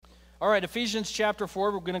All right, Ephesians chapter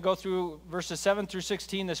 4, we're going to go through verses 7 through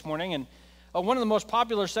 16 this morning. And one of the most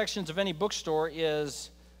popular sections of any bookstore is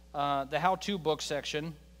the how-to book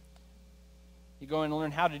section. You go in and learn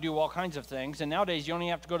how to do all kinds of things. And nowadays, you don't even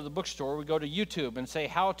have to go to the bookstore. We go to YouTube and say,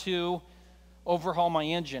 how to overhaul my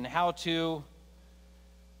engine, how to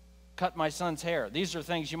cut my son's hair. These are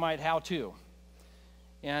things you might how to.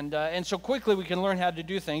 And so quickly we can learn how to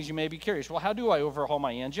do things. You may be curious, well, how do I overhaul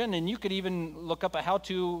my engine? And you could even look up a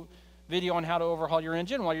how-to video on how to overhaul your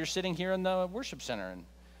engine while you're sitting here in the worship center. And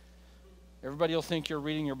everybody will think you're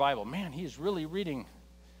reading your Bible. Man, he's really reading.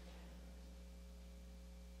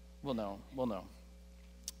 We'll know.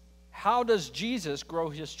 How does Jesus grow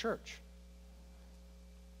his church?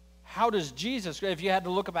 How does Jesus, if you had to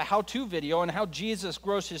look up a how-to video on how Jesus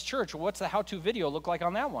grows his church, what's the how-to video look like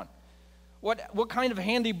on that one? What kind of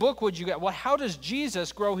handy book would you get? Well, how does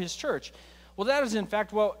Jesus grow his church? Well, that is, in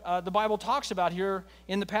fact, what the Bible talks about here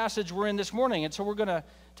in the passage we're in this morning. And so we're going to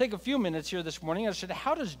take a few minutes here this morning and say,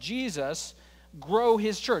 how does Jesus grow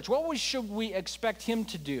his church? What should we expect him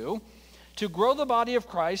to do to grow the body of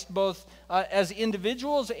Christ, both as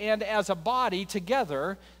individuals and as a body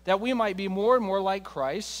together, that we might be more and more like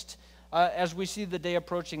Christ as we see the day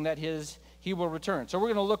approaching that he will return? So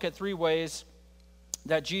we're going to look at three ways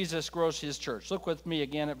that Jesus grows his church. Look with me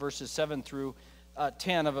again at verses 7 through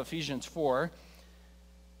 10 of Ephesians 4.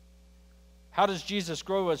 How does Jesus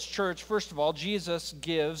grow his church? First of all, Jesus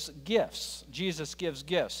gives gifts. Jesus gives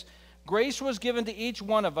gifts. Grace was given to each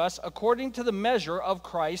one of us according to the measure of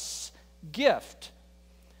Christ's gift.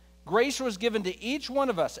 Grace was given to each one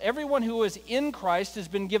of us. Everyone who is in Christ has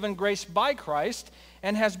been given grace by Christ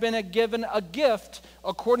and has been given a gift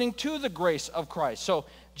according to the grace of Christ. So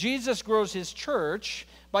Jesus grows his church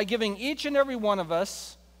by giving each and every one of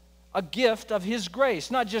us a gift of his grace.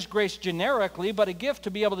 Not just grace generically, but a gift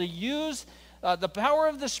to be able to use the power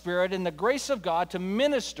of the Spirit and the grace of God to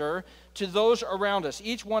minister to those around us.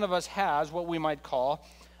 Each one of us has what we might call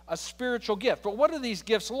a spiritual gift. But what are these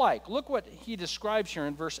gifts like? Look what he describes here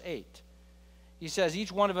in verse 8. He says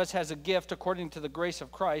each one of us has a gift according to the grace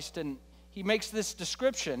of Christ, and he makes this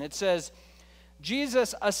description. It says,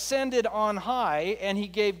 Jesus ascended on high, and he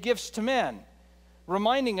gave gifts to men,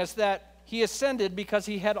 reminding us that he ascended because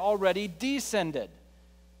he had already descended.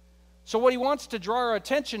 So what he wants to draw our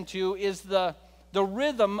attention to is the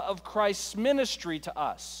rhythm of Christ's ministry to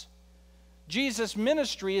us. Jesus'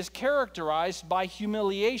 ministry is characterized by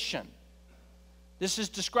humiliation. This is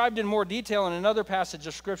described in more detail in another passage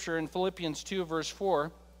of Scripture in Philippians 2, verse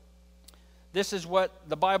 4. This is what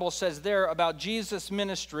the Bible says there about Jesus'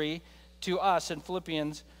 ministry to us in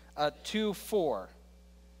Philippians 2:4.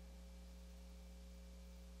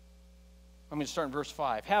 I'm going to start in verse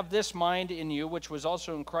 5. Have this mind in you, which was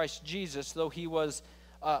also in Christ Jesus, though he was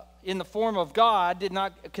in the form of God, did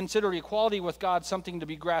not consider equality with God something to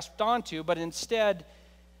be grasped onto, but instead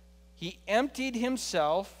he emptied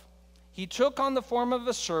himself. He took on the form of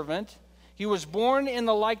a servant. He was born in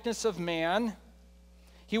the likeness of man.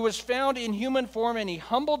 He was found in human form, and he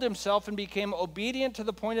humbled himself and became obedient to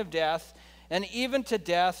the point of death, and even to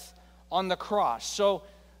death on the cross. So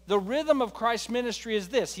the rhythm of Christ's ministry is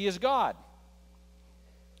this. He is God.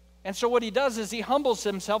 And so what he does is he humbles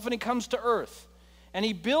himself and he comes to earth. And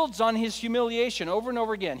he builds on his humiliation over and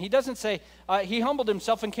over again. He doesn't say he humbled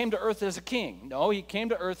himself and came to earth as a king. No, he came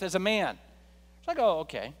to earth as a man. It's like, oh,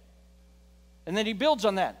 okay. And then he builds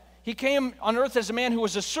on that. He came on earth as a man who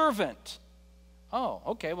was a servant. Oh,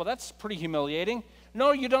 okay, well, that's pretty humiliating.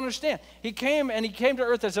 No, you don't understand. He came to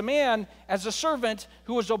earth as a man, as a servant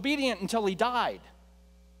who was obedient until he died.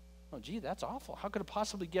 Oh, gee, that's awful. How could it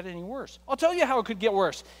possibly get any worse? I'll tell you how it could get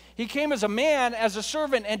worse. He came as a man, as a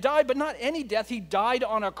servant, and died, but not any death. He died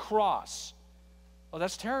on a cross. Oh,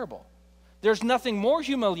 that's terrible. There's nothing more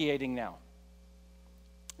humiliating now.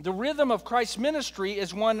 The rhythm of Christ's ministry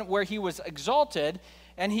is one where he was exalted,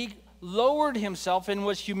 and he lowered himself and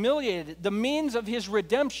was humiliated. The means of his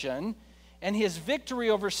redemption and his victory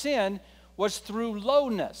over sin was through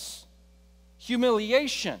lowness,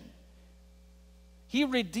 humiliation. He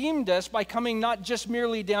redeemed us by coming not just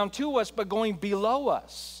merely down to us, but going below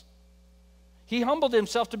us. He humbled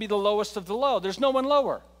himself to be the lowest of the low. There's no one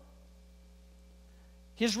lower.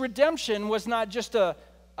 His redemption was not just a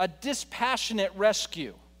dispassionate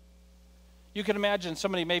rescue. You can imagine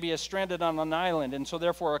somebody maybe is stranded on an island, and so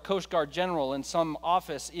therefore a Coast Guard general in some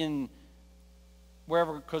office in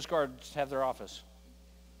wherever Coast Guards have their office.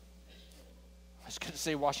 I was going to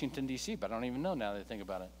say Washington, D.C., but I don't even know now that I think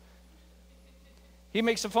about it. He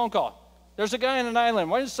makes a phone call. There's a guy on an island.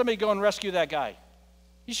 Why doesn't somebody go and rescue that guy?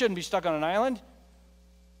 He shouldn't be stuck on an island.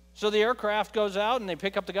 So the aircraft goes out, and they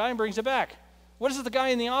pick up the guy and brings it back. What does the guy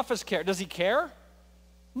in the office care? Does he care?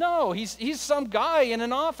 No, he's some guy in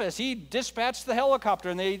an office. He dispatched the helicopter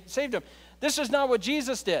and they saved him. This is not what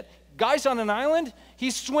Jesus did. Guy's on an island, he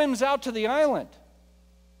swims out to the island.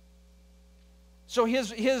 So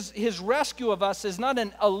his rescue of us is not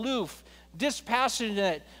an aloof,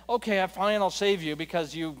 dispassionate, okay, fine, I'll save you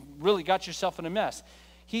because you really got yourself in a mess.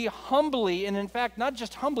 He humbly, and in fact, not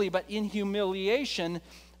just humbly, but in humiliation,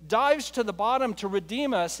 dives to the bottom to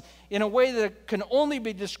redeem us in a way that can only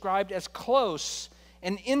be described as close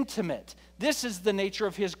and intimate. This is the nature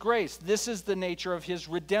of his grace. This is the nature of his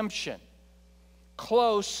redemption.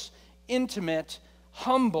 Close, intimate,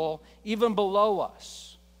 humble, even below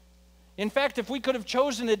us. In fact, if we could have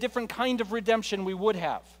chosen a different kind of redemption, we would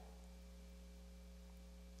have.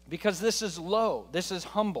 Because this is low, this is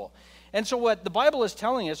humble. And so what the Bible is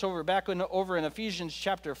telling us over in Ephesians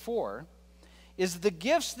chapter 4 is the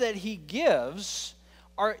gifts that he gives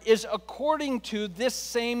is according to this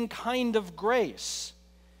same kind of grace.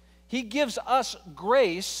 He gives us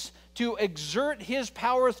grace to exert his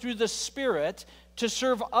power through the Spirit to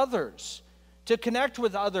serve others, to connect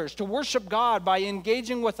with others, to worship God by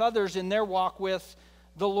engaging with others in their walk with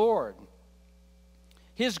the Lord.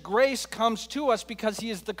 His grace comes to us because he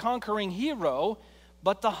is the conquering hero,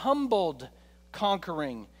 but the humbled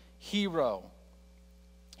conquering hero.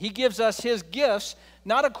 He gives us his gifts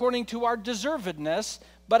not according to our deservedness,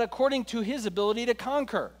 but according to his ability to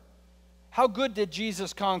conquer. How good did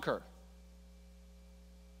Jesus conquer?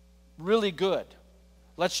 Really good.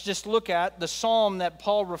 Let's just look at the psalm that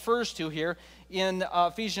Paul refers to here in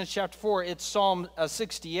Ephesians chapter 4. It's Psalm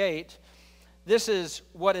 68. This is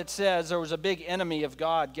what it says. There was a big enemy of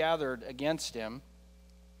God gathered against him.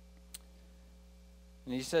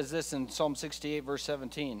 And he says this in Psalm 68, verse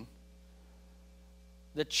 17.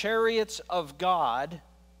 The chariots of God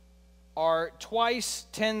are twice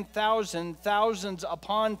 10,000, thousands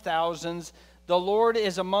upon thousands. The Lord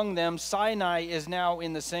is among them. Sinai is now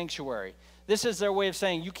in the sanctuary. This is their way of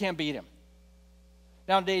saying you can't beat him.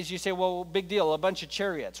 Nowadays you say, well, big deal, a bunch of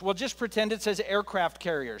chariots. Well, just pretend it says aircraft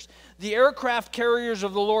carriers. The aircraft carriers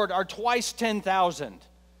of the Lord are twice 10,000.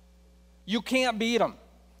 You can't beat them.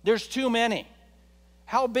 There's too many.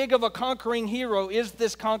 How big of a conquering hero is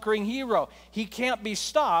this conquering hero? He can't be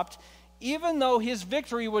stopped, even though his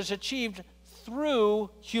victory was achieved through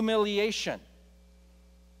humiliation.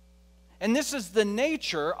 And this is the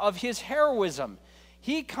nature of his heroism.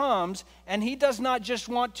 He comes and he does not just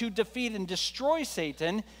want to defeat and destroy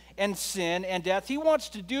Satan and sin and death. He wants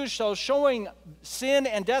to do so showing sin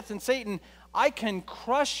and death and Satan, I can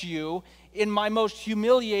crush you in my most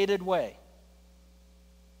humiliated way.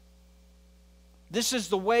 This is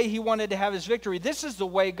the way he wanted to have his victory. This is the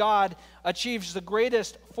way God achieves the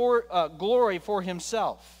greatest glory for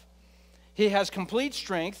himself. He has complete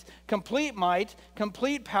strength, complete might,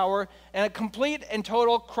 complete power, and a complete and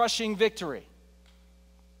total crushing victory.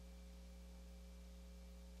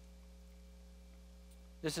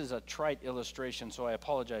 This is a trite illustration, so I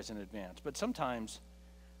apologize in advance. But sometimes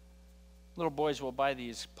little boys will buy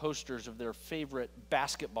these posters of their favorite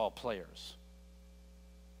basketball players.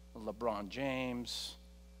 LeBron James,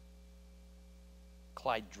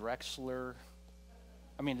 Clyde Drexler.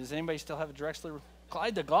 I mean, does anybody still have a Drexler?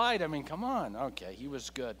 Clyde the Glide, I mean, come on. Okay, he was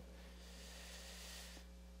good.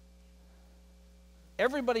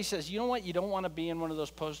 Everybody says, you know what you don't want to be in one of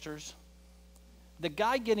those posters? The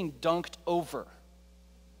guy getting dunked over.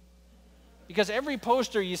 Because every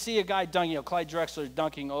poster you see a guy dunking, Clyde Drexler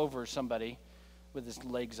dunking over somebody with his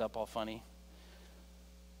legs up all funny.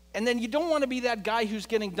 And then you don't want to be that guy who's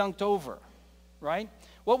getting dunked over, right?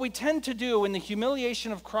 What we tend to do in the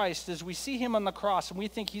humiliation of Christ is we see him on the cross and we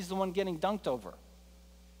think he's the one getting dunked over.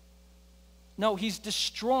 No, he's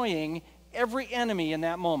destroying every enemy in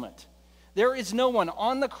that moment. There is no one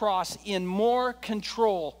on the cross in more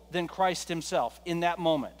control than Christ himself in that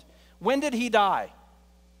moment. When did he die?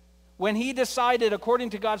 When he decided, according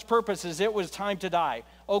to God's purposes, it was time to die.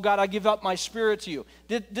 Oh God, I give up my spirit to you.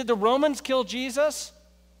 Did the Romans kill Jesus?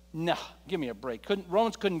 No, give me a break.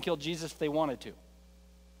 Romans couldn't kill Jesus if they wanted to.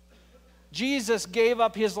 Jesus gave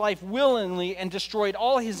up his life willingly and destroyed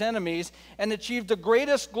all his enemies and achieved the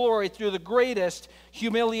greatest glory through the greatest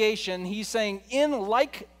humiliation. He's saying, in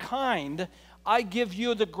like kind, I give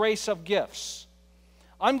you the grace of gifts.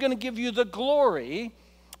 I'm going to give you the glory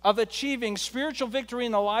of achieving spiritual victory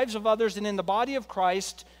in the lives of others and in the body of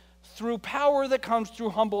Christ through power that comes through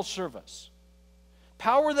humble service.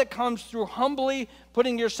 Power that comes through humbly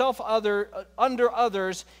putting yourself under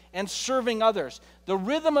others and serving others. The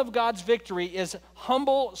rhythm of God's victory is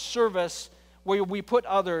humble service where we put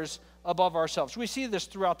others above ourselves. We see this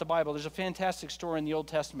throughout the Bible. There's a fantastic story in the Old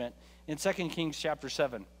Testament in 2 Kings chapter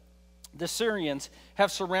 7. The Syrians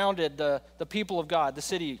have surrounded the people of God, the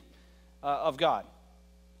city of God.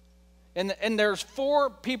 And there's 4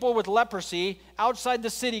 people with leprosy outside the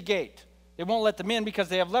city gate. They won't let them in because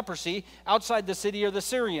they have leprosy. Outside the city are the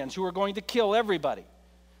Syrians who are going to kill everybody.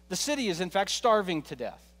 The city is, in fact, starving to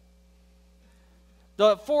death.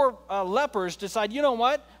 The 4 lepers decide, you know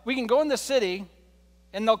what? We can go in the city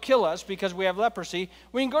and they'll kill us because we have leprosy.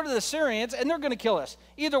 We can go to the Syrians and they're going to kill us.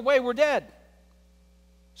 Either way, we're dead.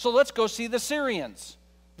 So let's go see the Syrians.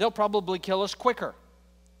 They'll probably kill us quicker.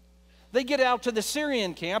 They get out to the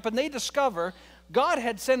Syrian camp and they discover God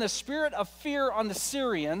had sent a spirit of fear on the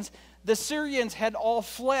Syrians. The Syrians had all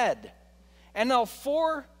fled. And now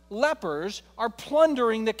 4 lepers are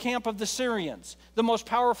plundering the camp of the Syrians, the most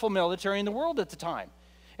powerful military in the world at the time.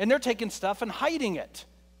 And they're taking stuff and hiding it.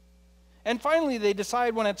 And finally they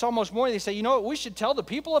decide when it's almost morning, they say, you know what, we should tell the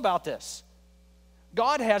people about this.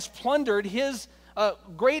 God has plundered his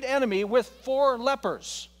great enemy with 4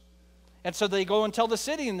 lepers. And so they go and tell the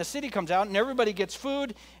city, and the city comes out, and everybody gets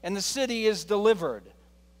food, and the city is delivered.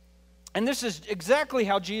 And this is exactly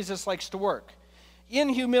how Jesus likes to work. In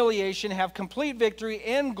humiliation, have complete victory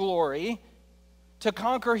and glory to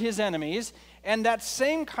conquer his enemies. And that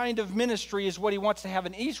same kind of ministry is what he wants to have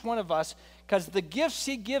in each one of us, because the gifts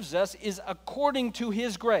he gives us is according to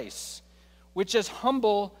his grace, which is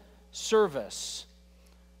humble service.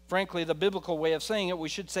 Frankly, the biblical way of saying it, we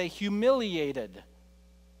should say humiliated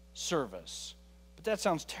service. But that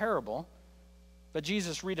sounds terrible. But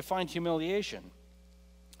Jesus redefined humiliation.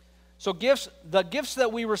 So the gifts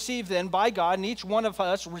that we receive then by God, and each one of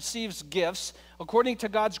us receives gifts according to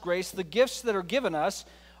God's grace, the gifts that are given us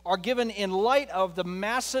are given in light of the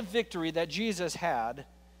massive victory that Jesus had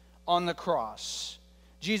on the cross.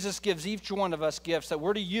 Jesus gives each one of us gifts that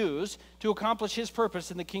we're to use to accomplish his purpose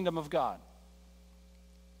in the kingdom of God.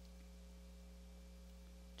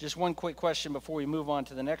 Just one quick question before we move on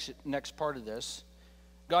to the next part of this.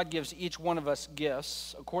 God gives each one of us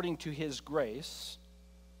gifts according to his grace.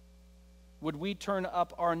 Would we turn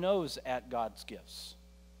up our nose at God's gifts?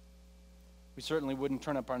 We certainly wouldn't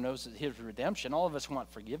turn up our nose at his redemption. All of us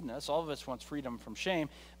want forgiveness. All of us want freedom from shame.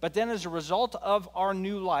 But then as a result of our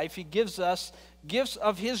new life, he gives us gifts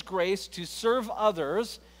of his grace to serve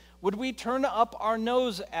others. Would we turn up our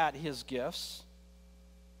nose at his gifts?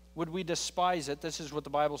 Would we despise it? This is what the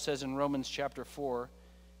Bible says in Romans chapter 4.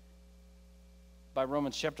 By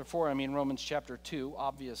Romans chapter 4, I mean Romans chapter 2,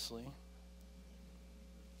 obviously.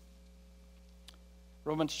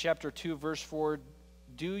 Romans chapter 2, verse 4,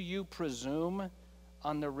 do you presume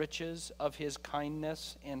on the riches of his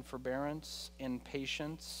kindness and forbearance and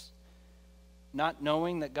patience, not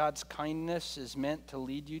knowing that God's kindness is meant to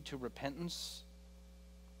lead you to repentance?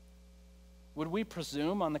 Would we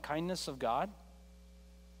presume on the kindness of God,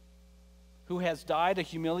 who has died a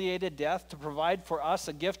humiliated death to provide for us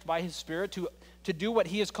a gift by his Spirit to do what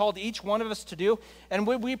he has called each one of us to do? And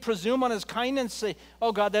would we presume on his kindness and say,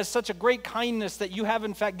 oh God, that's such a great kindness that you have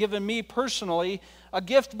in fact given me personally a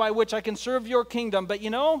gift by which I can serve your kingdom. But you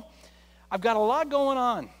know, I've got a lot going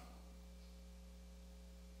on.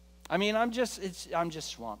 I mean, I'm just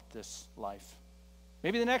swamped this life.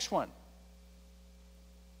 Maybe the next one.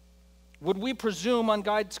 Would we presume on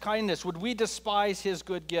God's kindness? Would we despise his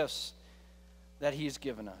good gifts that he's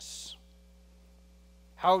given us?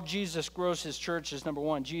 How Jesus grows his church is, number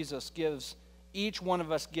one, Jesus gives each one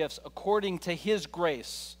of us gifts according to his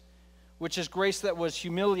grace, which is grace that was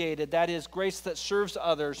humiliated, that is, grace that serves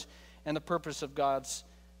others and the purpose of God's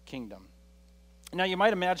kingdom. Now, you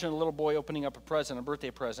might imagine a little boy opening up a present, a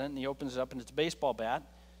birthday present, and he opens it up and it's a baseball bat.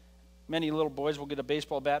 Many little boys will get a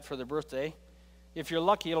baseball bat for their birthday. If you're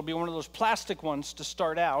lucky, it'll be one of those plastic ones to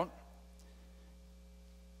start out.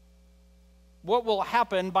 What will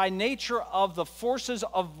happen by nature of the forces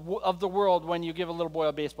of the world when you give a little boy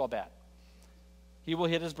a baseball bat? He will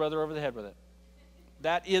hit his brother over the head with it.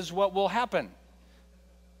 That is what will happen.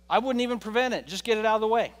 I wouldn't even prevent it. Just get it out of the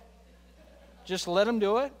way. Just let him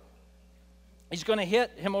do it. He's going to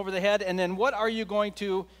hit him over the head, and then what are you going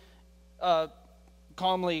to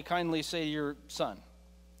calmly, kindly say to your son?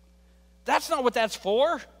 That's not what that's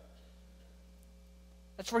for.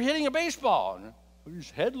 That's for hitting a baseball.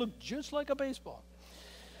 His head looked just like a baseball.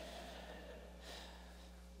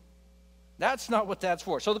 That's not what that's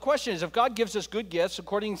for. So the question is, if God gives us good gifts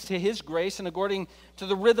according to his grace and according to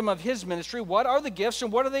the rhythm of his ministry, what are the gifts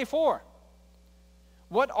and what are they for?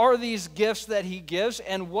 What are these gifts that he gives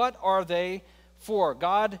and what are they for?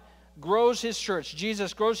 God grows his church.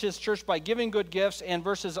 Jesus grows his church by giving good gifts, and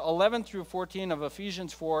verses 11 through 14 of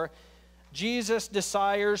Ephesians 4, Jesus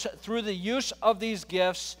desires through the use of these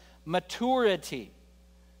gifts maturity.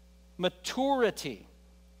 maturity.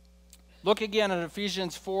 Look again at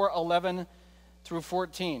Ephesians 4:11 through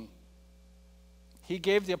 14. He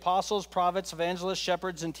gave the apostles, prophets, evangelists,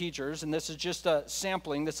 shepherds, and teachers, and this is just a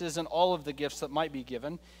sampling. This isn't all of the gifts that might be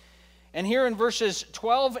given. And here in verses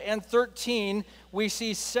 12 and 13, we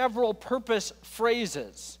see several purpose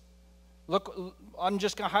phrases. Look, I'm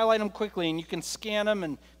just going to highlight them quickly, and you can scan them,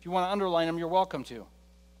 and if you want to underline them, you're welcome to.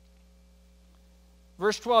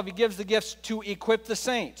 Verse 12, he gives the gifts to equip the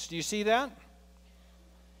saints. Do you see that?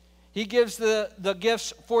 He gives the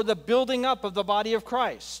gifts for the building up of the body of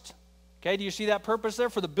Christ. Okay, do you see that purpose there?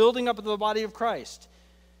 For the building up of the body of Christ.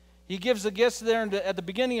 He gives the gifts there at the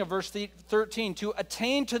beginning of verse 13 to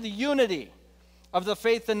attain to the unity of the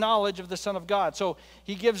faith and knowledge of the Son of God. So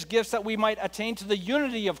he gives gifts that we might attain to the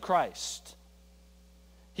unity of Christ.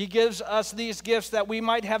 He gives us these gifts that we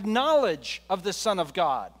might have knowledge of the Son of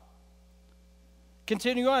God.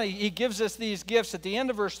 Continue on, he gives us these gifts at the end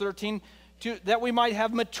of verse 13 that we might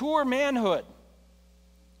have mature manhood.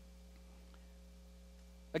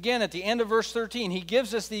 Again, at the end of verse 13, he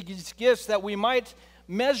gives us these gifts that we might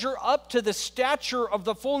measure up to the stature of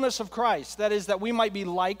the fullness of Christ. That is, that we might be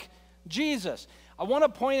like Jesus. I want to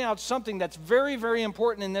point out something that's very, very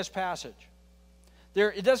important in this passage.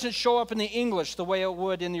 It doesn't show up in the English the way it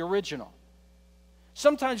would in the original.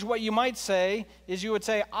 Sometimes what you might say is you would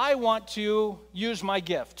say, I want to use my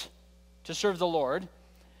gift to serve the Lord.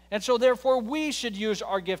 And so therefore we should use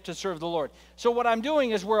our gift to serve the Lord. So what I'm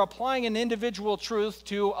doing is we're applying an individual truth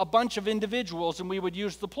to a bunch of individuals, and we would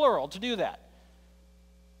use the plural to do that.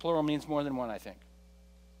 Plural means more than one, I think.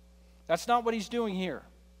 That's not what he's doing here.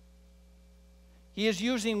 He is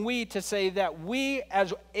using we to say that we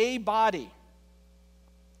as a body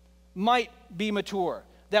might be mature,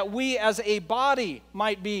 that we as a body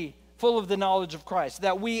might be full of the knowledge of Christ,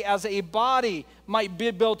 that we as a body might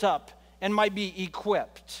be built up and might be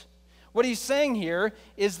equipped. What he's saying here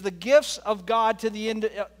is the gifts of God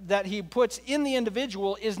that he puts in the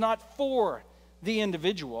individual is not for the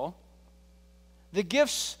individual. The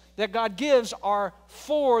gifts that God gives are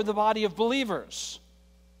for the body of believers.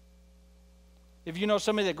 If you know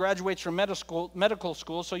somebody that graduates from medical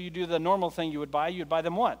school, so you do the normal thing you'd buy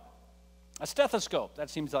them what? A stethoscope. That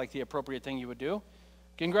seems like the appropriate thing you would do.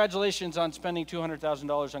 Congratulations on spending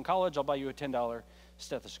 $200,000 on college. I'll buy you a $10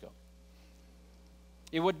 stethoscope.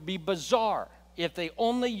 It would be bizarre if they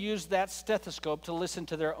only used that stethoscope to listen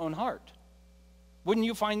to their own heart. Wouldn't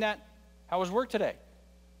you find that? How was work today?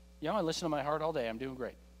 Yeah, I listen to my heart all day. I'm doing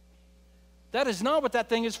great. That is not what that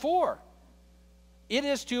thing is for. It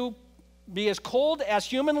is to be as cold as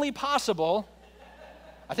humanly possible.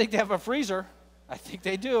 I think they have a freezer. I think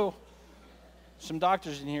they do. Some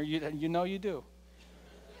doctors in here, you know you do.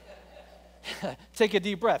 Take a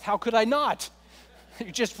deep breath. How could I not?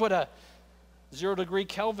 You just put a 0 degree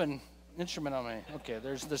Kelvin instrument on me. Okay,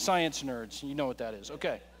 there's the science nerds. You know what that is.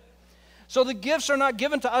 Okay. So the gifts are not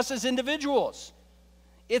given to us as individuals.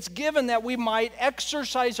 It's given that we might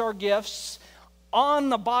exercise our gifts on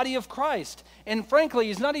the body of Christ. And frankly,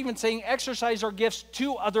 he's not even saying exercise our gifts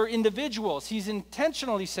to other individuals. He's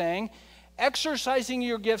intentionally saying exercising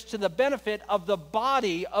your gifts to the benefit of the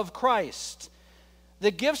body of Christ.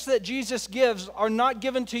 The gifts that Jesus gives are not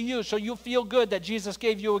given to you so you feel good that Jesus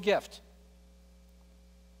gave you a gift.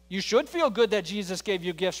 You should feel good that Jesus gave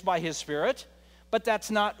you gifts by his Spirit, but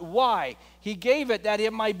that's not why. He gave it that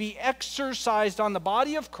it might be exercised on the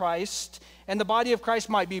body of Christ, and the body of Christ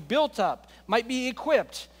might be built up, might be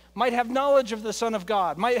equipped, might have knowledge of the Son of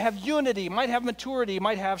God, might have unity, might have maturity,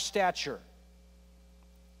 might have stature.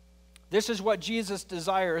 This is what Jesus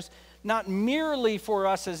desires, not merely for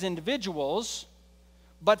us as individuals,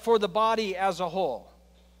 but for the body as a whole.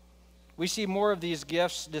 We see more of these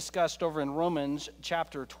gifts discussed over in Romans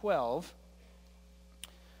chapter 12.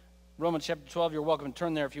 Romans chapter 12, you're welcome to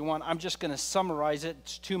turn there if you want. I'm just going to summarize it.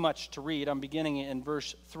 It's too much to read. I'm beginning in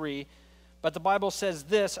verse 3. But the Bible says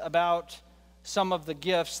this about some of the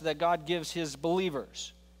gifts that God gives his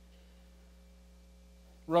believers.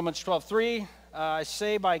 Romans 12:3, I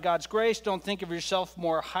say by God's grace, don't think of yourself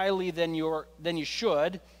more highly than you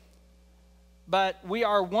should. But we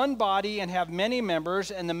are one body and have many members,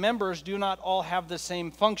 and the members do not all have the same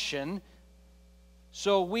function.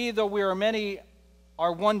 So we, though we are many,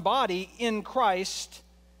 are one body in Christ,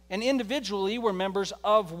 and individually we're members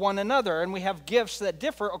of one another, and we have gifts that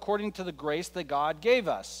differ according to the grace that God gave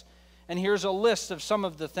us. And here's a list of some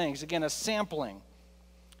of the things. Again, a sampling.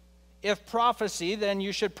 If prophecy, then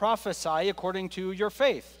you should prophesy according to your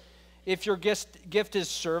faith. If your gift is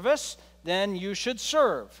service, then you should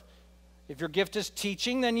serve. If your gift is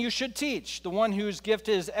teaching, then you should teach. The one whose gift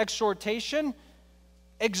is exhortation,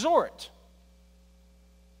 exhort.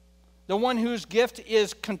 The one whose gift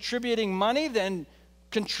is contributing money, then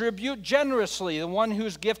contribute generously. The one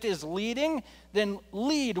whose gift is leading, then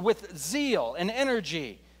lead with zeal and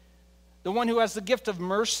energy. The one who has the gift of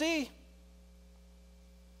mercy,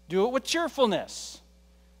 do it with cheerfulness.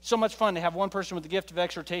 So much fun to have one person with the gift of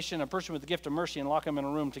exhortation and a person with the gift of mercy and lock them in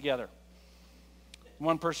a room together.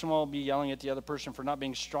 One person will be yelling at the other person for not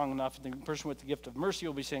being strong enough, and the person with the gift of mercy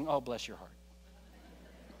will be saying, "Oh, bless your heart."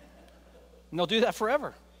 And they'll do that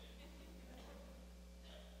forever.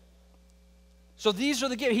 So these are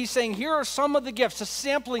the gifts. He's saying, here are some of the gifts, a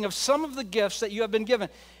sampling of some of the gifts that you have been given,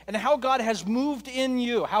 and how God has moved in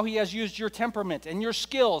you, how he has used your temperament and your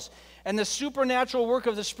skills and the supernatural work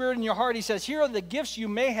of the Spirit in your heart. He says, here are the gifts you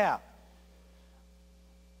may have.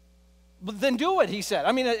 But then do it, he said.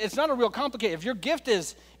 I mean, it's not a real complicated. If your gift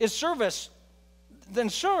is service, then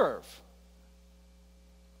serve.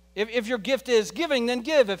 If your gift is giving, then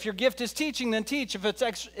give. If your gift is teaching, then teach. If it's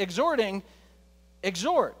exhorting,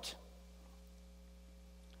 exhort.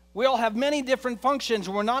 We all have many different functions.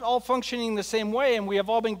 We're not all functioning the same way, and we have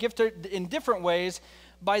all been gifted in different ways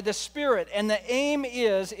by the Spirit. And the aim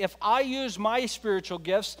is, if I use my spiritual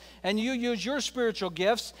gifts and you use your spiritual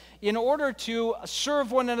gifts in order to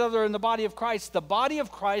serve one another in the body of Christ, the body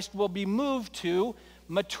of Christ will be moved to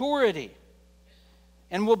maturity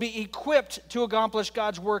and will be equipped to accomplish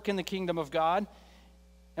God's work in the kingdom of God.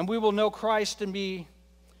 And we will know Christ and be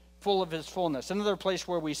full of his fullness. Another place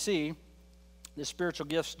where we see the spiritual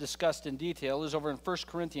gifts discussed in detail is over in 1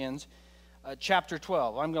 Corinthians chapter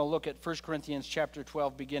 12. I'm going to look at 1 Corinthians chapter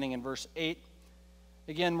 12 beginning in verse 8.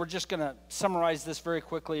 Again, we're just going to summarize this very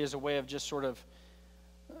quickly as a way of just sort of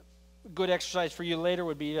good exercise for you later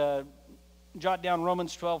would be jot down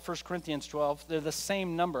Romans 12, 1 Corinthians 12. They're the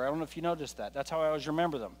same number. I don't know if you noticed that. That's how I always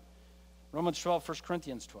remember them. Romans 12, 1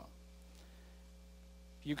 Corinthians 12.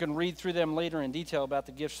 You can read through them later in detail about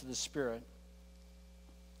the gifts of the Spirit.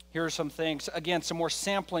 Here are some things, again, some more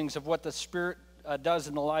samplings of what the Spirit does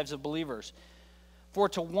in the lives of believers. For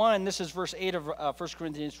to one, this is verse 8 of 1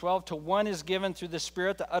 Corinthians 12, to one is given through the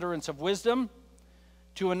Spirit the utterance of wisdom,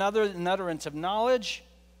 to another an utterance of knowledge,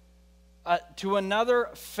 to another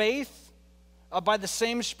faith by the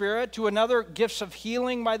same Spirit, to another gifts of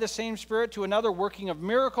healing by the same Spirit, to another working of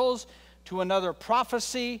miracles, to another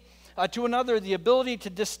prophecy, to another the ability to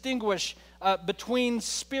distinguish between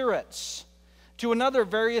spirits, to another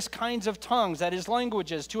various kinds of tongues, that is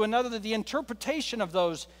languages, to another the interpretation of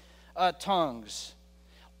those tongues.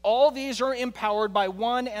 All these are empowered by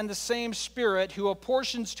one and the same Spirit, who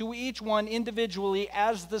apportions to each one individually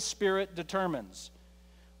as the Spirit determines.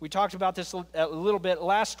 We talked about this a little bit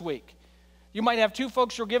last week. You might have two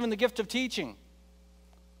folks who are given the gift of teaching.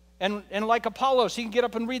 And like Apollos, he can get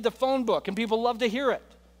up and read the phone book, and people love to hear it.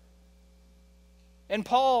 And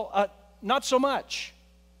Paul, not so much.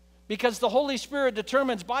 Because the Holy Spirit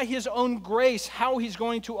determines by his own grace how he's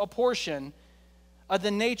going to apportion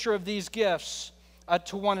the nature of these gifts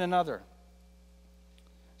to one another.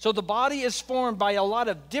 So the body is formed by a lot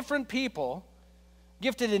of different people,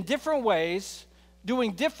 gifted in different ways,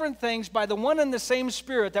 doing different things by the one and the same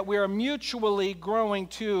Spirit, that we are mutually growing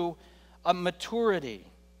to a maturity.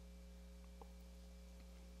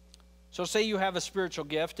 So say you have a spiritual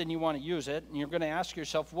gift and you want to use it, and you're going to ask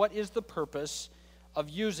yourself, what is the purpose of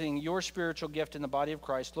using your spiritual gift in the body of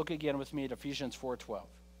Christ? Look again with me at Ephesians 4:12.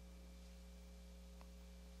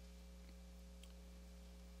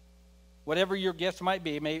 Whatever your gift might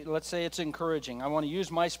be, let's say it's encouraging. I want to use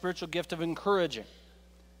my spiritual gift of encouraging.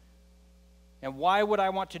 And why would I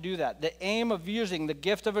want to do that? The aim of using the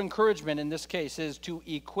gift of encouragement in this case is to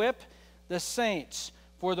equip the saints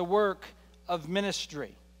for the work of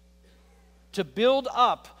ministry, to build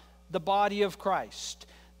up the body of Christ.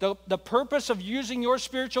 The purpose of using your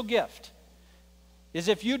spiritual gift is,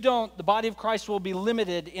 if you don't, the body of Christ will be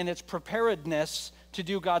limited in its preparedness to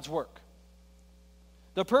do God's work.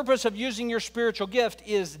 The purpose of using your spiritual gift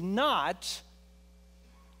is not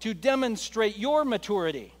to demonstrate your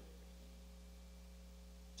maturity.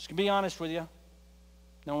 Just to be honest with you,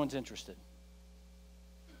 no one's interested.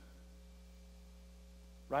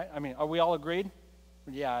 Right? I mean, are we all agreed?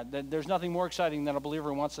 Yeah, there's nothing more exciting than a believer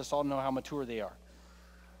who wants us all to know how mature they are.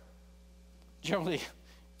 Generally,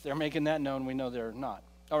 if they're making that known, we know they're not.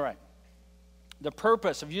 All right. The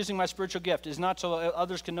purpose of using my spiritual gift is not so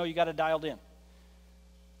others can know you got it dialed in.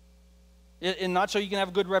 And not so you can have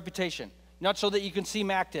a good reputation. Not so that you can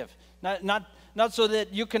seem active. Not so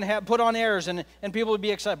that you can put on airs and people would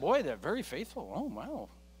be excited. Boy, they're very faithful. Oh, wow.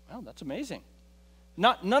 Wow, that's amazing.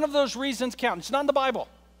 None of those reasons count. It's not in the Bible.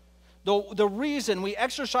 The reason we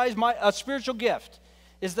exercise a spiritual gift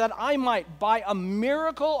is that I might, by a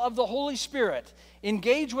miracle of the Holy Spirit,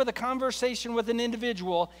 engage with a conversation with an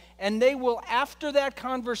individual, and they will, after that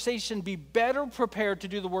conversation, be better prepared to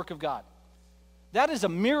do the work of God. That is a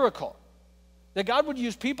miracle, that God would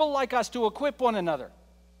use people like us to equip one another.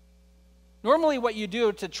 Normally what you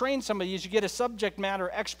do to train somebody is you get a subject matter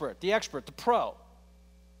expert, the pro,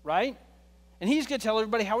 right? And he's going to tell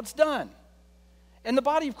everybody how it's done. And the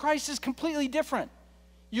body of Christ is completely different.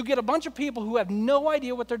 You get a bunch of people who have no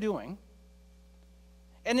idea what they're doing.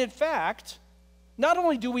 And in fact, not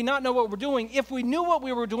only do we not know what we're doing, if we knew what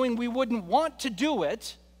we were doing, we wouldn't want to do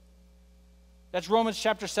it. That's Romans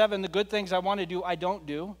chapter 7. The good things I want to do, I don't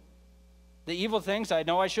do. The evil things I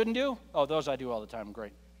know I shouldn't do, oh, those I do all the time.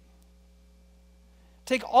 Great.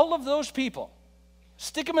 Take all of those people,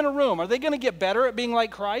 stick them in a room. Are they going to get better at being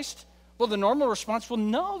like Christ? Well, the normal response, well,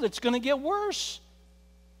 no, that's going to get worse.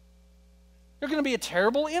 They're going to be a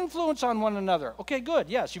terrible influence on one another. Okay, good.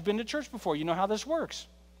 Yes, you've been to church before. You know how this works.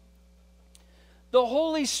 The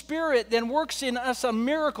Holy Spirit then works in us a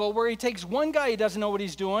miracle where he takes one guy who doesn't know what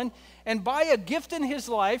he's doing, and by a gift in his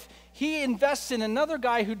life, he invests in another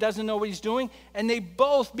guy who doesn't know what he's doing, and they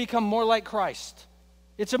both become more like Christ.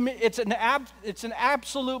 It's an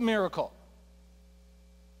absolute miracle.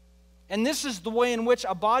 And this is the way in which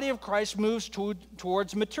a body of Christ moves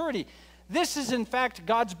towards maturity. This is, in fact,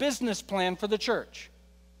 God's business plan for the church.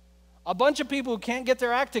 A bunch of people who can't get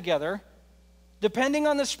their act together, depending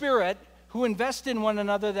on the Spirit, who invest in one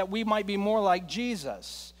another that we might be more like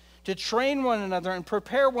Jesus, to train one another and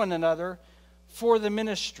prepare one another for the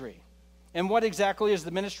ministry. And what exactly is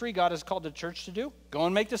the ministry God has called the church to do? Go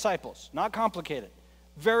and make disciples. Not complicated.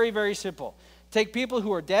 Very, very simple. Take people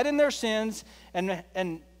who are dead in their sins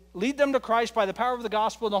and lead them to Christ by the power of the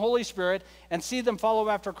gospel and the Holy Spirit, and see them follow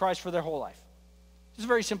after Christ for their whole life. This is a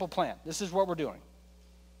very simple plan. This is what we're doing.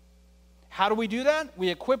 How do we do that? We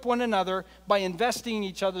equip one another by investing in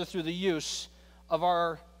each other through the use of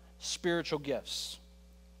our spiritual gifts.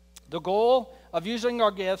 The goal of using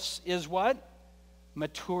our gifts is what?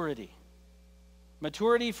 Maturity.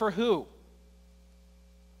 Maturity for who?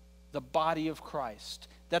 The body of Christ.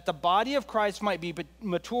 That the body of Christ might be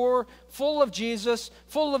mature, full of Jesus,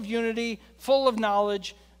 full of unity, full of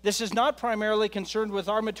knowledge. This is not primarily concerned with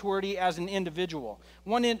our maturity as an individual.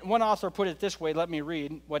 One author put it this way. Let me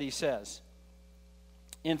read what he says.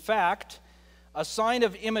 In fact, a sign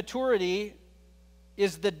of immaturity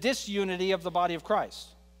is the disunity of the body of Christ.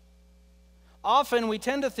 Often we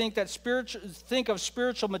tend to think of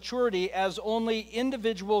spiritual maturity as only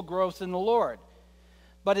individual growth in the Lord.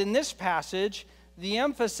 But in this passage, the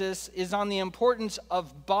emphasis is on the importance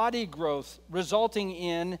of body growth resulting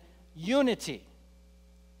in unity.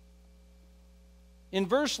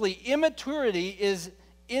 Inversely, immaturity is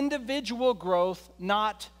individual growth,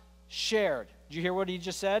 not shared. Did you hear what he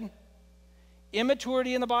just said?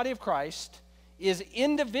 Immaturity in the body of Christ is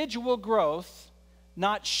individual growth,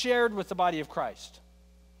 not shared with the body of Christ.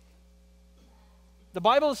 The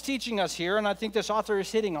Bible is teaching us here, and I think this author is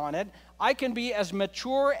hitting on it, I can be as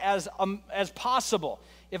mature as possible.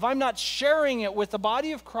 If I'm not sharing it with the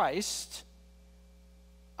body of Christ,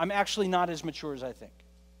 I'm actually not as mature as I think.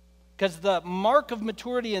 Because the mark of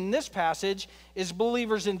maturity in this passage is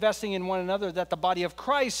believers investing in one another that the body of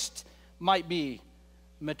Christ might be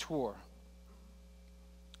mature.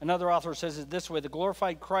 Another author says it this way: the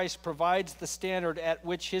glorified Christ provides the standard at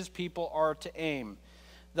which his people are to aim.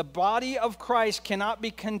 The body of Christ cannot be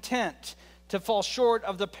content to fall short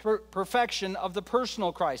of the perfection of the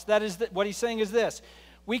personal Christ. That is, what he's saying is this: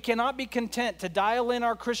 we cannot be content to dial in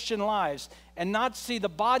our Christian lives and not see the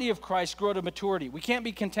body of Christ grow to maturity. We can't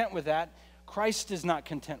be content with that. Christ is not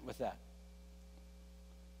content with that.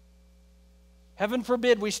 Heaven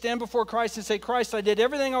forbid we stand before Christ and say, Christ, I did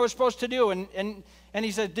everything I was supposed to do. And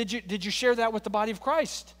he said, did you share that with the body of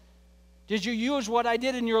Christ? Did you use what I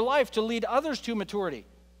did in your life to lead others to maturity?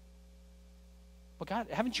 Well, God,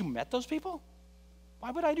 haven't you met those people?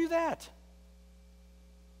 Why would I do that?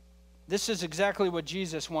 This is exactly what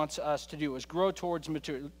Jesus wants us to do, is grow towards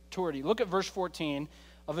maturity. Look at verse 14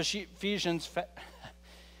 of Ephesians.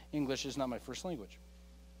 English is not my first language.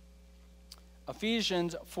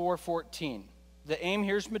 Ephesians 4:14. The aim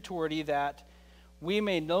here is maturity, that we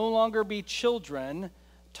may no longer be children,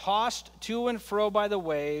 tossed to and fro by the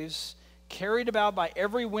waves, carried about by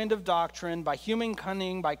every wind of doctrine, by human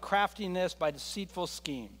cunning, by craftiness, by deceitful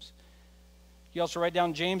schemes. You also write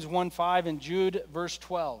down James 1:5 and Jude verse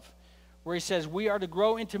 12, where he says we are to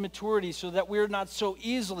grow into maturity so that we are not so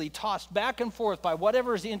easily tossed back and forth by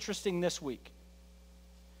whatever is interesting this week.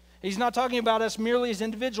 He's not talking about us merely as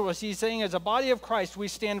individuals. He's saying as a body of Christ, we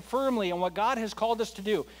stand firmly on what God has called us to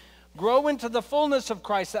do. Grow into the fullness of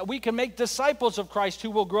Christ, that we can make disciples of Christ who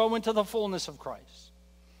will grow into the fullness of Christ.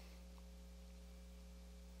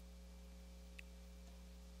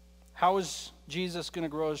 How is Jesus going to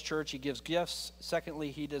grow his church? He gives gifts.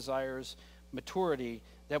 Secondly, he desires maturity,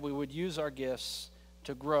 that we would use our gifts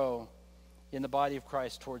to grow in the body of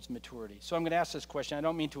Christ towards maturity. So I'm going to ask this question. I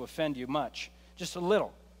don't mean to offend you much, just a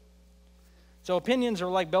little. So opinions are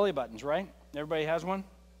like belly buttons, right? Everybody has one?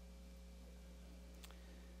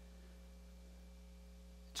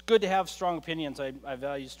 It's good to have strong opinions. I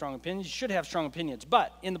value strong opinions. You should have strong opinions.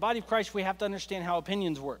 But in the body of Christ, we have to understand how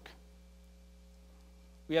opinions work.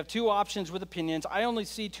 We have two options with opinions. I only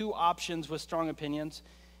see two options with strong opinions,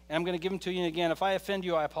 and I'm going to give them to you. And again, if I offend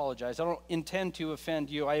you, I apologize. I don't intend to offend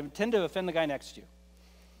you. I intend to offend the guy next to you.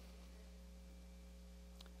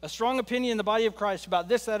 A strong opinion in the body of Christ about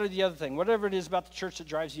this, that, or the other thing, whatever it is about the church that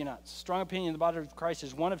drives you nuts. Strong opinion in the body of Christ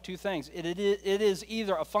is one of two things. It is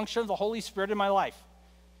either a function of the Holy Spirit in my life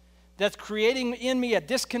that's creating in me a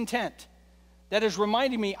discontent that is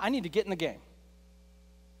reminding me I need to get in the game.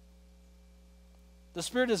 The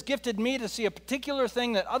Spirit has gifted me to see a particular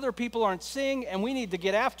thing that other people aren't seeing, and we need to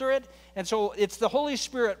get after it. And so it's the Holy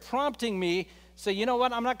Spirit prompting me, say, you know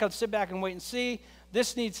what, I'm not going to sit back and wait and see.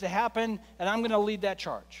 This needs to happen, and I'm going to lead that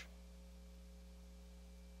charge.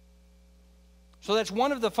 So that's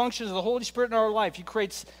one of the functions of the Holy Spirit in our life. He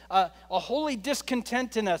creates a holy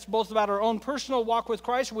discontent in us, both about our own personal walk with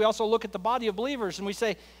Christ. We also look at the body of believers, and we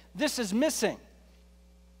say, this is missing.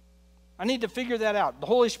 I need to figure that out. The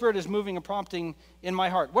Holy Spirit is moving and prompting in my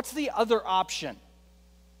heart. What's the other option?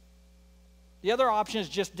 The other option is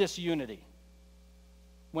just disunity.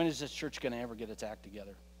 When is this church going to ever get its act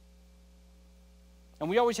together? And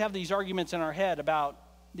we always have these arguments in our head about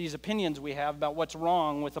these opinions we have about what's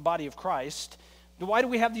wrong with the body of Christ. Why do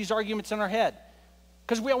we have these arguments in our head?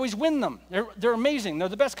 Because we always win them. They're amazing. They're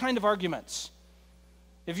the best kind of arguments.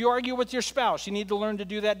 If you argue with your spouse, you need to learn to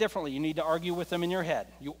do that differently. You need to argue with them in your head.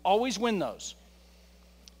 You always win those.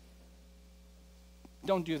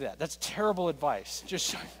 Don't do that. That's terrible advice.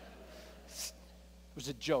 Just, it was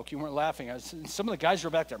a joke. You weren't laughing. Some of the guys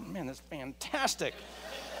were back there, man, that's fantastic.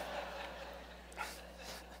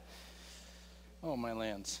 Oh, my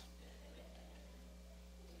lands.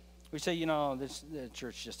 We say, the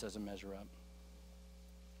church just doesn't measure up.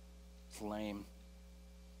 It's lame.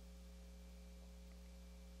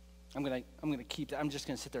 I'm gonna keep that. I'm just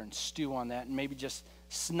gonna sit there and stew on that and maybe just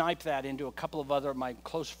snipe that into a couple of other my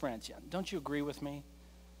close friends. Yeah, don't you agree with me?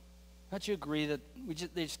 Don't you agree that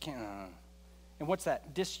they just can't? And what's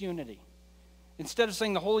that? Disunity. Instead of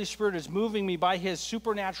saying the Holy Spirit is moving me by his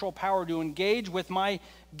supernatural power to engage with my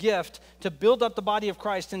gift to build up the body of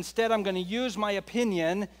Christ, instead I'm going to use my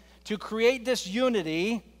opinion to create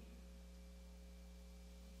disunity.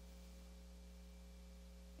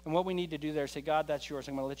 And what we need to do there is say, God, that's yours.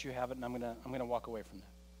 I'm going to let you have it, and I'm going to walk away from that.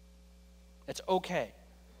 It's okay.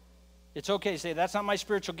 It's okay to say, that's not my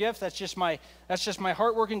spiritual gift. That's just my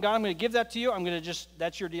heart working. God, I'm going to give that to you.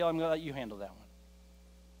 That's your deal. I'm going to let you handle that one.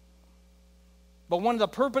 But one of the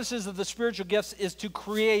purposes of the spiritual gifts is to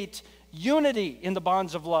create unity in the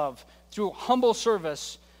bonds of love through humble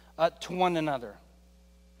service to one another.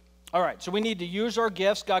 All right, so we need to use our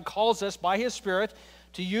gifts. God calls us by his Spirit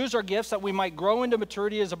to use our gifts that we might grow into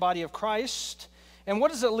maturity as a body of Christ. And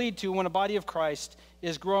what does it lead to when a body of Christ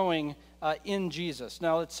is growing in Jesus?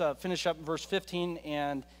 Now let's finish up verse 15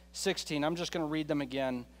 and 16. I'm just going to read them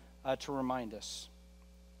again to remind us.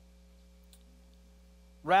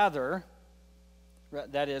 Rather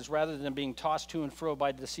than being tossed to and fro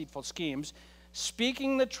by deceitful schemes,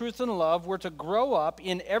 speaking the truth in love, we're to grow up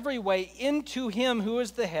in every way into him who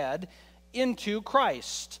is the head, into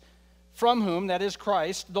Christ, from whom, that is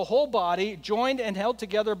Christ, the whole body, joined and held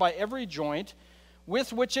together by every joint,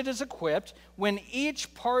 with which it is equipped, when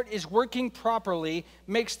each part is working properly,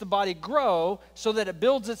 makes the body grow so that it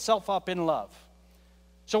builds itself up in love.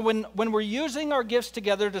 So when we're using our gifts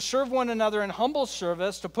together to serve one another in humble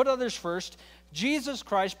service, to put others first, Jesus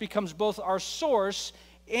Christ becomes both our source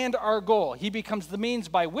and our goal. He becomes the means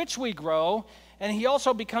by which we grow, and he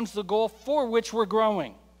also becomes the goal for which we're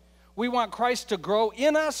growing. We want Christ to grow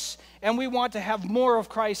in us, and we want to have more of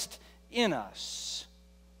Christ in us.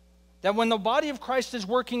 That when the body of Christ is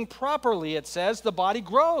working properly, it says, the body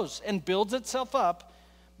grows and builds itself up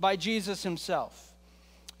by Jesus himself.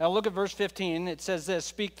 Now look at verse 15. It says this,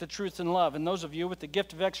 speak the truth in love. And those of you with the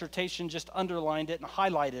gift of exhortation just underlined it and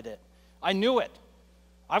highlighted it. I knew it.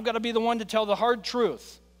 I've got to be the one to tell the hard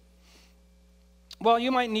truth. Well,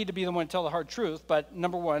 you might need to be the one to tell the hard truth, but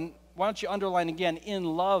number one, why don't you underline again in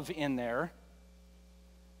love in there?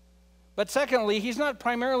 But secondly, he's not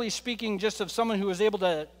primarily speaking just of someone who is able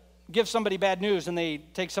to give somebody bad news and they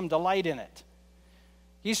take some delight in it.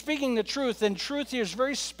 He's speaking the truth, and truth here is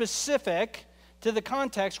very specific to the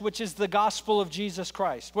context, which is the gospel of Jesus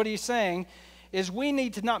Christ. What he's saying is we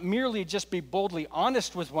need to not merely just be boldly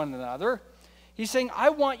honest with one another. He's saying, I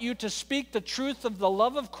want you to speak the truth of the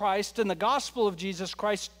love of Christ and the gospel of Jesus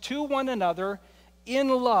Christ to one another in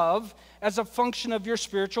love as a function of your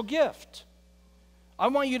spiritual gift. I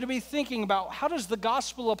want you to be thinking about, how does the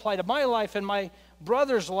gospel apply to my life and my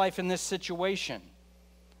brother's life in this situation?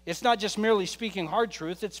 It's not just merely speaking hard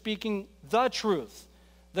truth, it's speaking the truth,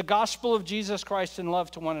 the gospel of Jesus Christ in love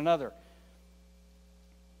to one another.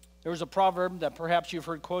 There was a proverb that perhaps you've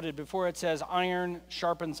heard quoted before. It says, iron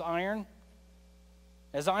sharpens iron.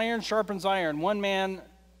 As iron sharpens iron, one man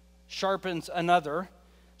sharpens another.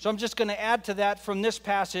 So I'm just going to add to that from this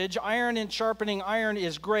passage. Iron in sharpening iron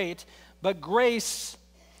is great, but grace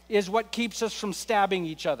is what keeps us from stabbing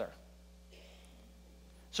each other.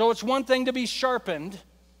 So it's one thing to be sharpened.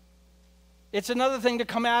 It's another thing to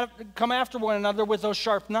come after one another with those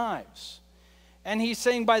sharp knives. And he's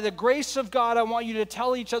saying, by the grace of God, I want you to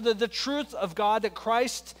tell each other the truth of God, that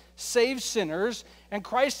Christ saves sinners, and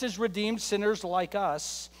Christ has redeemed sinners like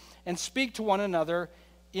us, and speak to one another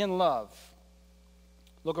in love.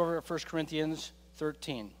 Look over at 1 Corinthians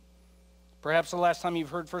 13. Perhaps the last time you've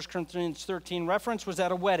heard 1 Corinthians 13 reference was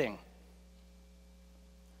at a wedding.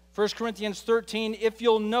 1 Corinthians 13, if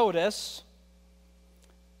you'll notice,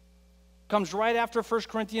 comes right after 1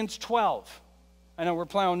 Corinthians 12. I know we're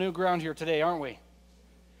plowing new ground here today, aren't we?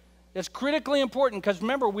 It's critically important because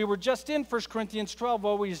remember, we were just in 1 Corinthians 12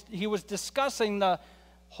 while he was discussing the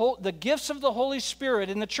gifts of the Holy Spirit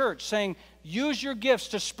in the church, saying, use your gifts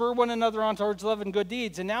to spur one another on towards love and good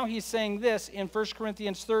deeds. And now he's saying this in 1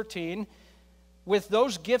 Corinthians 13, with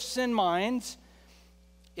those gifts in mind,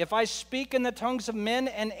 if I speak in the tongues of men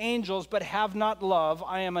and angels but have not love,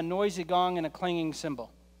 I am a noisy gong and a clanging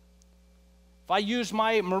cymbal. If I use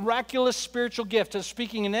my miraculous spiritual gift of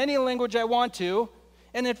speaking in any language I want to,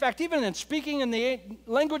 and in fact, even in speaking in the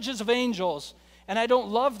languages of angels, and I don't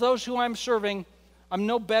love those who I'm serving, I'm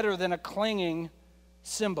no better than a clanging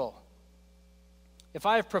cymbal. If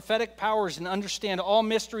I have prophetic powers and understand all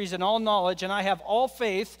mysteries and all knowledge, and I have all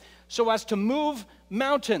faith so as to move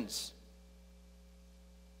mountains,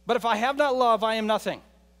 but if I have not love, I am nothing.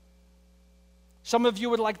 Some of you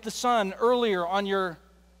would like the sun earlier on your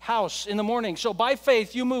house in the morning. So by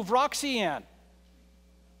faith, you move Roxanne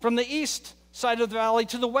from the east side of the valley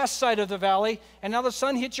to the west side of the valley, and now the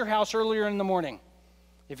sun hits your house earlier in the morning.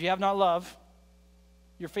 If you have not love,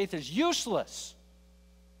 your faith is useless,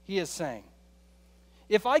 he is saying.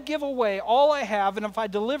 If I give away all I have, and if I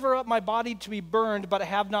deliver up my body to be burned, but I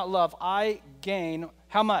have not love, I gain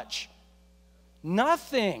how much?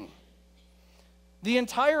 Nothing. The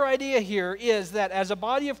entire idea here is that as a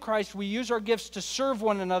body of Christ, we use our gifts to serve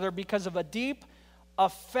one another because of a deep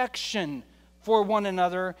affection for one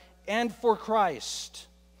another and for Christ.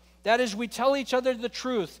 That is, we tell each other the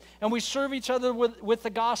truth and we serve each other with the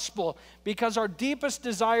gospel because our deepest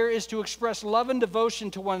desire is to express love and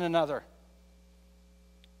devotion to one another.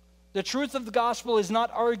 The truth of the gospel is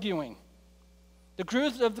not arguing. The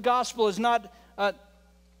truth of the gospel is not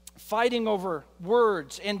fighting over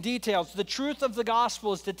words and details. The truth of the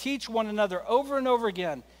gospel is to teach one another over and over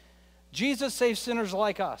again. Jesus saves sinners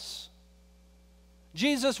like us.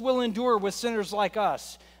 Jesus will endure with sinners like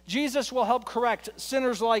us. Jesus will help correct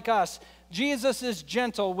sinners like us. Jesus is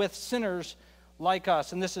gentle with sinners like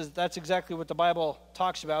us. And that's exactly what the Bible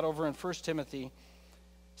talks about over in 1 Timothy,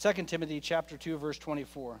 2 Timothy chapter 2, verse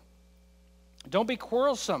 24. Don't be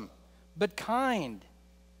quarrelsome, but kind.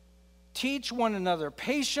 Teach one another,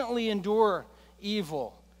 patiently endure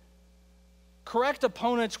evil. Correct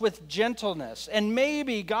opponents with gentleness, and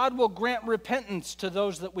maybe God will grant repentance to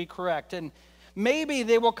those that we correct, and maybe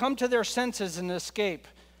they will come to their senses and escape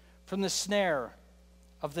from the snare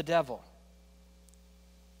of the devil.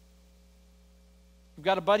 You've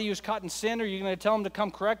got a buddy who's caught in sin, are you going to tell him to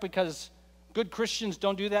come correct because good Christians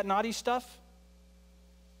don't do that naughty stuff?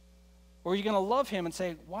 Or are you going to love him and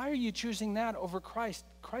say, why are you choosing that over Christ?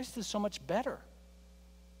 Christ is so much better.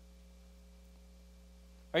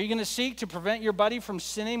 Are you going to seek to prevent your buddy from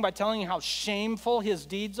sinning by telling him how shameful his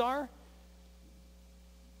deeds are?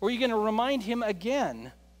 Or are you going to remind him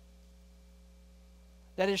again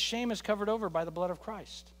that his shame is covered over by the blood of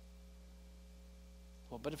Christ?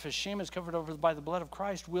 Well, but if his shame is covered over by the blood of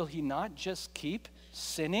Christ, will he not just keep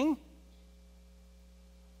sinning?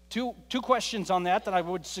 Two questions on that I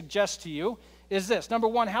would suggest to you is this. Number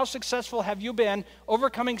one, how successful have you been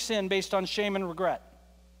overcoming sin based on shame and regret?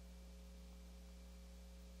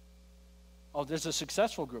 Oh, there's a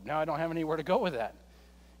successful group. Now I don't have anywhere to go with that.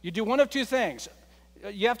 You do one of two things.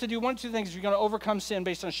 You have to do one of two things if you're going to overcome sin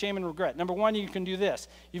based on shame and regret. Number one, you can do this.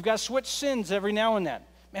 You've got to switch sins every now and then.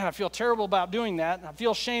 Man, I feel terrible about doing that. I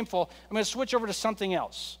feel shameful. I'm going to switch over to something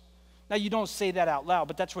else. Now, you don't say that out loud,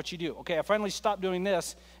 but that's what you do. Okay, I finally stopped doing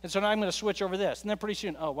this, and so now I'm going to switch over this. And then pretty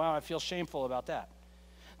soon, oh, wow, I feel shameful about that.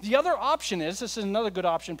 The other option is, this is another good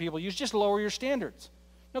option people use, just lower your standards.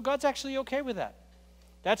 No, God's actually okay with that.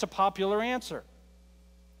 That's a popular answer.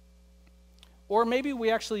 Or maybe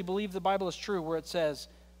we actually believe the Bible is true where it says,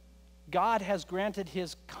 God has granted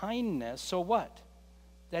his kindness, so what?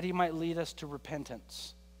 That he might lead us to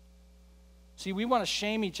repentance. See, we want to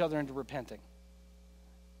shame each other into repenting.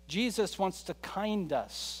 Jesus wants to kind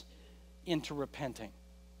us into repenting.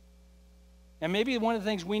 And maybe one of the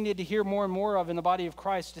things we need to hear more and more of in the body of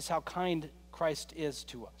Christ is how kind Christ is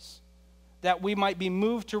to us. That we might be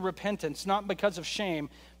moved to repentance, not because of shame,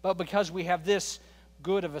 but because we have this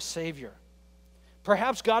good of a Savior.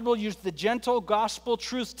 Perhaps God will use the gentle gospel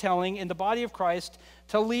truth-telling in the body of Christ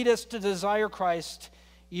to lead us to desire Christ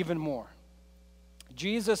even more.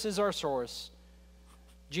 Jesus is our source.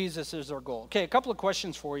 Jesus is our goal. Okay, a couple of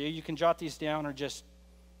questions for you. You can jot these down or just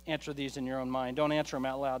answer these in your own mind. Don't answer them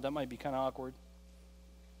out loud. That might be kind of awkward,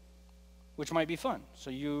 which might be fun. So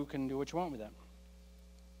you can do what you want with them.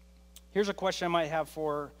 Here's a question I might have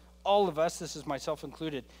for all of us. This is myself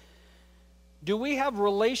included. Do we have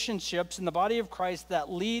relationships in the body of Christ that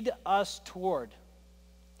lead us toward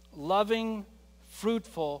loving,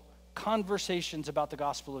 fruitful conversations about the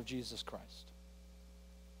gospel of Jesus Christ?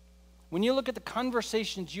 When you look at the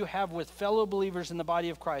conversations you have with fellow believers in the body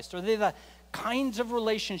of Christ, are they the kinds of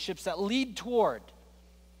relationships that lead toward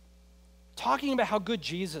talking about how good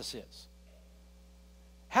Jesus is?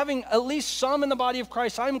 Having at least some in the body of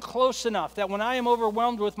Christ, I'm close enough that when I am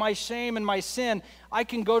overwhelmed with my shame and my sin, I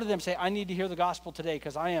can go to them and say, I need to hear the gospel today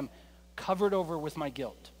because I am covered over with my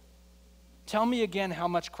guilt. Tell me again how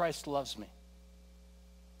much Christ loves me.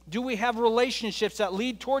 Do we have relationships that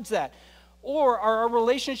lead towards that? Or are our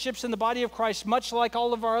relationships in the body of Christ much like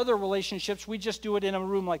all of our other relationships, we just do it in a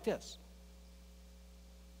room like this?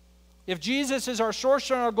 If Jesus is our source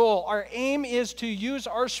and our goal, our aim is to use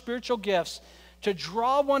our spiritual gifts to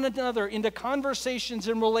draw one another into conversations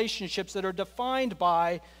and relationships that are defined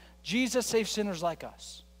by Jesus saves sinners like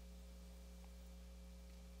us.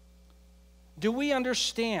 Do we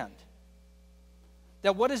understand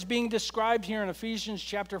that what is being described here in Ephesians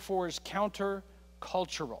chapter 4 is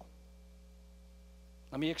countercultural?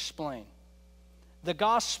 Let me explain. The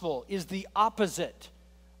gospel is the opposite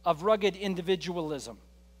of rugged individualism.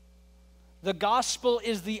 The gospel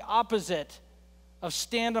is the opposite of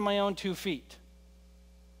stand on my own 2 feet.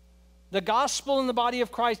 The gospel in the body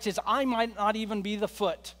of Christ is I might not even be the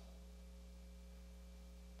foot.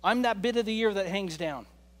 I'm that bit of the ear that hangs down.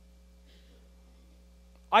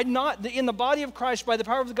 I'm not in the body of Christ by the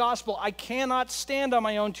power of the gospel. I cannot stand on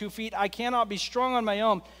my own 2 feet. I cannot be strong on my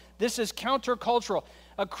own. This is countercultural.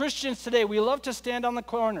 Christians today, we love to stand on the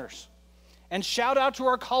corners and shout out to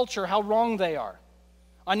our culture how wrong they are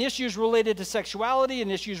on issues related to sexuality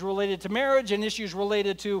and issues related to marriage and issues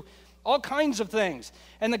related to all kinds of things.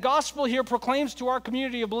 And the gospel here proclaims to our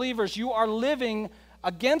community of believers, you are living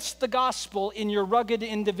against the gospel in your rugged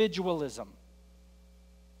individualism.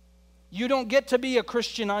 You don't get to be a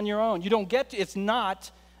Christian on your own. You don't get to, it's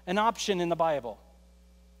not an option in the Bible.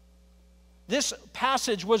 This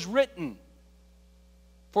passage was written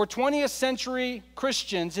for 20th century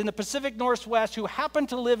Christians in the Pacific Northwest who happen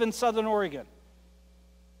to live in Southern Oregon.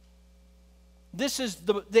 This is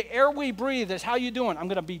the air we breathe is how you doing? I'm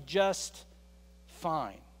going to be just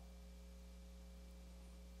fine.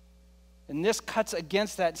 And this cuts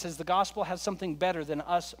against that and says the gospel has something better than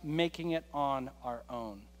us making it on our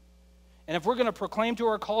own. And if we're going to proclaim to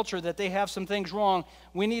our culture that they have some things wrong,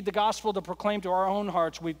 we need the gospel to proclaim to our own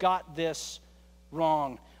hearts, we've got this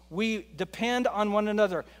wrong. We depend on one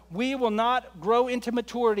another. We will not grow into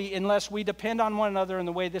maturity unless we depend on one another in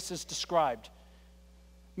the way this is described.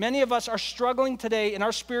 Many of us are struggling today in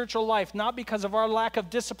our spiritual life, not because of our lack of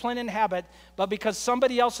discipline and habit, but because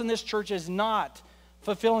somebody else in this church is not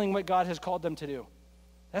fulfilling what God has called them to do.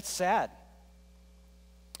 That's sad.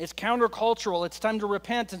 It's countercultural. It's time to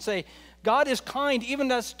repent and say, God is kind even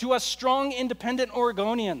to us strong, independent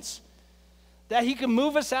Oregonians, that he can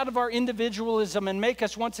move us out of our individualism and make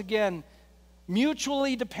us once again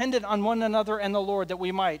mutually dependent on one another and the Lord, that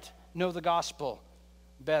we might know the gospel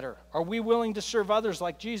better. Are we willing to serve others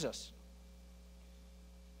like Jesus?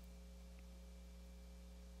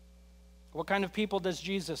 What kind of people does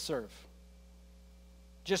Jesus serve?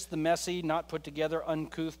 Just the messy, not put together,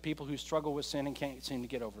 uncouth people who struggle with sin and can't seem to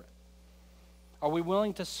get over it? Are we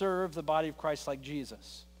willing to serve the body of Christ like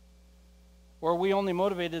Jesus? Or are we only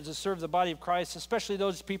motivated to serve the body of Christ, especially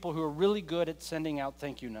those people who are really good at sending out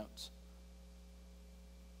thank you notes?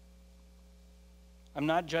 I'm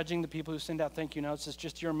not judging the people who send out thank you notes. It's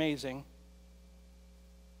just you're amazing.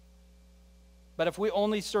 But if we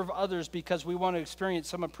only serve others because we want to experience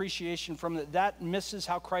some appreciation from it, that misses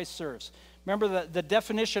how Christ serves. Remember, the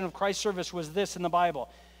definition of Christ's service was this in the Bible.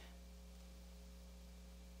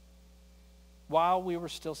 While we were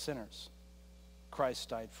still sinners, Christ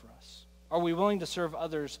died for us. Are we willing to serve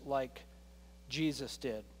others like Jesus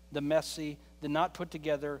did? The messy, the not put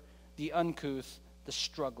together, the uncouth, the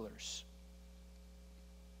strugglers.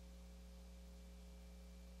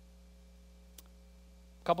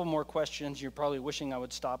 A couple more questions. You're probably wishing I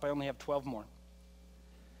would stop. I only have 12 more.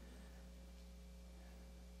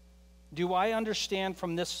 Do I understand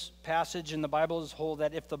from this passage in the Bible as a whole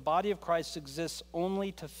that if the body of Christ exists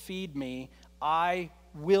only to feed me, I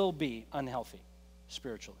will be unhealthy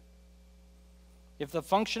spiritually? If the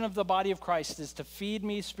function of the body of Christ is to feed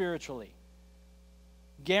me spiritually,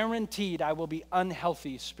 guaranteed I will be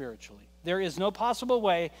unhealthy spiritually. There is no possible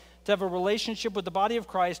way to have a relationship with the body of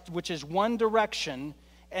Christ which is one direction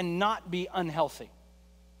and not be unhealthy.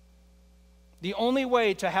 The only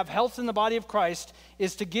way to have health in the body of Christ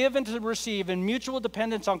is to give and to receive in mutual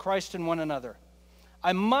dependence on Christ and one another.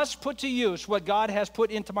 I must put to use what God has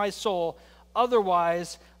put into my soul,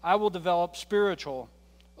 otherwise I will develop spiritual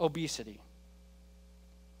obesity.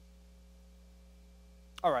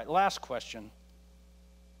 All right, last question.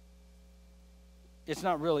 It's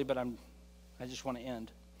not really, but I just want to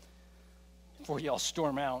end before y'all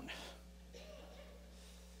storm out.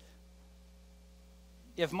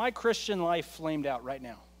 If my Christian life flamed out right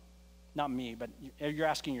now, not me, but you're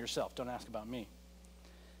asking yourself, don't ask about me.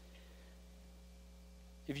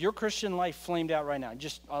 If your Christian life flamed out right now,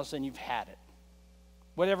 just all of a sudden you've had it,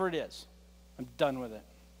 whatever it is, I'm done with it,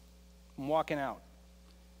 I'm walking out,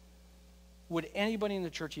 would anybody in the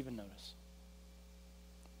church even notice?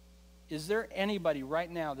 Is there anybody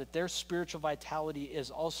right now that their spiritual vitality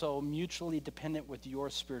is also mutually dependent with your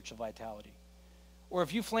spiritual vitality? Or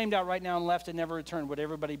if you flamed out right now and left and never returned, would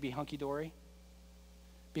everybody be hunky-dory?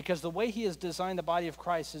 Because the way he has designed the body of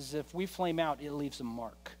Christ is if we flame out, it leaves a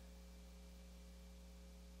mark.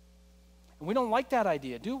 And we don't like that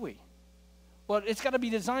idea, do we? Well, it's got to be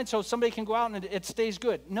designed so somebody can go out and it stays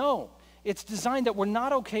good. No, it's designed that we're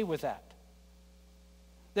not okay with that.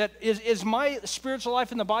 That is my spiritual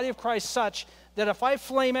life in the body of Christ such that if I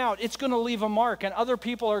flame out, it's going to leave a mark and other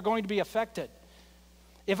people are going to be affected.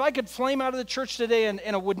 If I could flame out of the church today and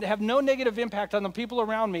it would have no negative impact on the people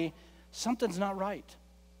around me, something's not right.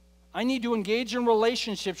 I need to engage in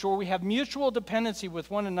relationships where we have mutual dependency with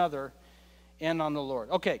one another and on the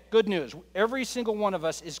Lord. Okay, good news. Every single one of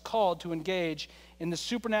us is called to engage in the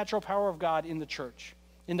supernatural power of God in the church,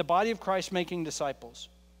 in the body of Christ making disciples.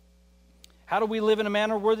 How do we live in a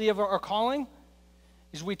manner worthy of our calling?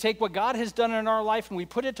 Is we take what God has done in our life and we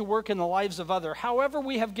put it to work in the lives of others. However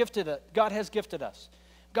we have gifted it, God has gifted us.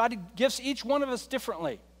 God gifts each one of us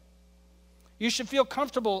differently. You should feel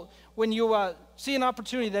comfortable when you see an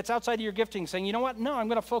opportunity that's outside of your gifting, saying, you know what, no, I'm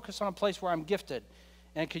going to focus on a place where I'm gifted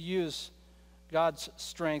and could use God's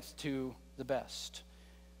strength to the best.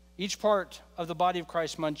 Each part of the body of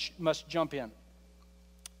Christ must jump in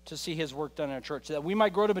to see his work done in our church, that we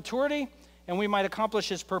might grow to maturity and we might accomplish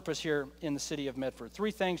his purpose here in the city of Medford.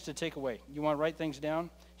 3 things to take away. You want to write things down?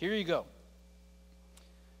 Here you go.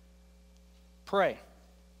 Pray.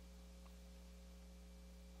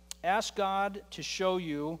 Ask God to show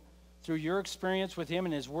you through your experience with him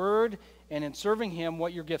and his word and in serving him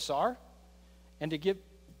what your gifts are, and to give,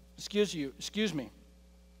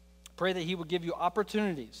 pray that he would give you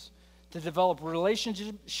opportunities to develop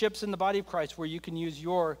relationships in the body of Christ where you can use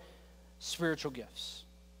your spiritual gifts.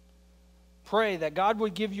 Pray that God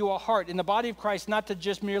would give you a heart in the body of Christ not to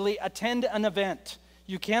just merely attend an event.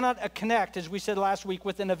 You cannot connect, as we said last week,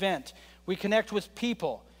 with an event. We connect with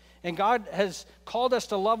people. And God has called us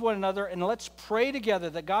to love one another, and let's pray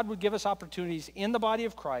together that God would give us opportunities in the body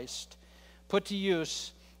of Christ, put to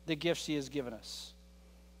use the gifts he has given us.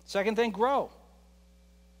 Second thing, grow.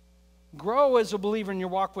 Grow as a believer in your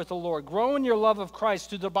walk with the Lord. Grow in your love of Christ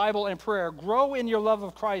through the Bible and prayer. Grow in your love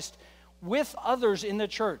of Christ with others in the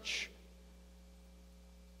church.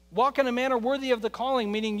 Walk in a manner worthy of the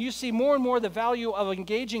calling, meaning you see more and more the value of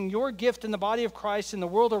engaging your gift in the body of Christ in the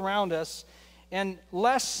world around us, and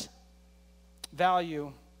less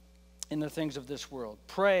value in the things of this world.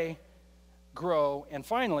 Pray, grow, and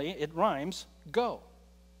finally, it rhymes, go.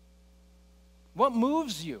 What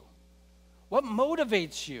moves you? What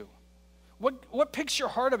motivates you? What picks your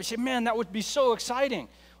heart up? You say, man, that would be so exciting.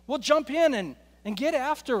 Well, jump in and get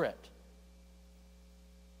after it.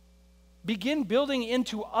 Begin building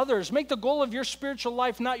into others. Make the goal of your spiritual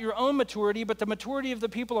life not your own maturity, but the maturity of the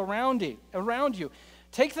people around you.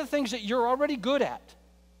 Take the things that you're already good at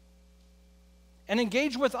and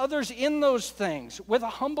engage with others in those things with a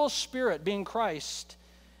humble spirit, being Christ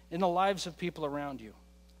in the lives of people around you.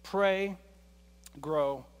 Pray,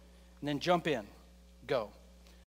 grow, and then jump in. Go.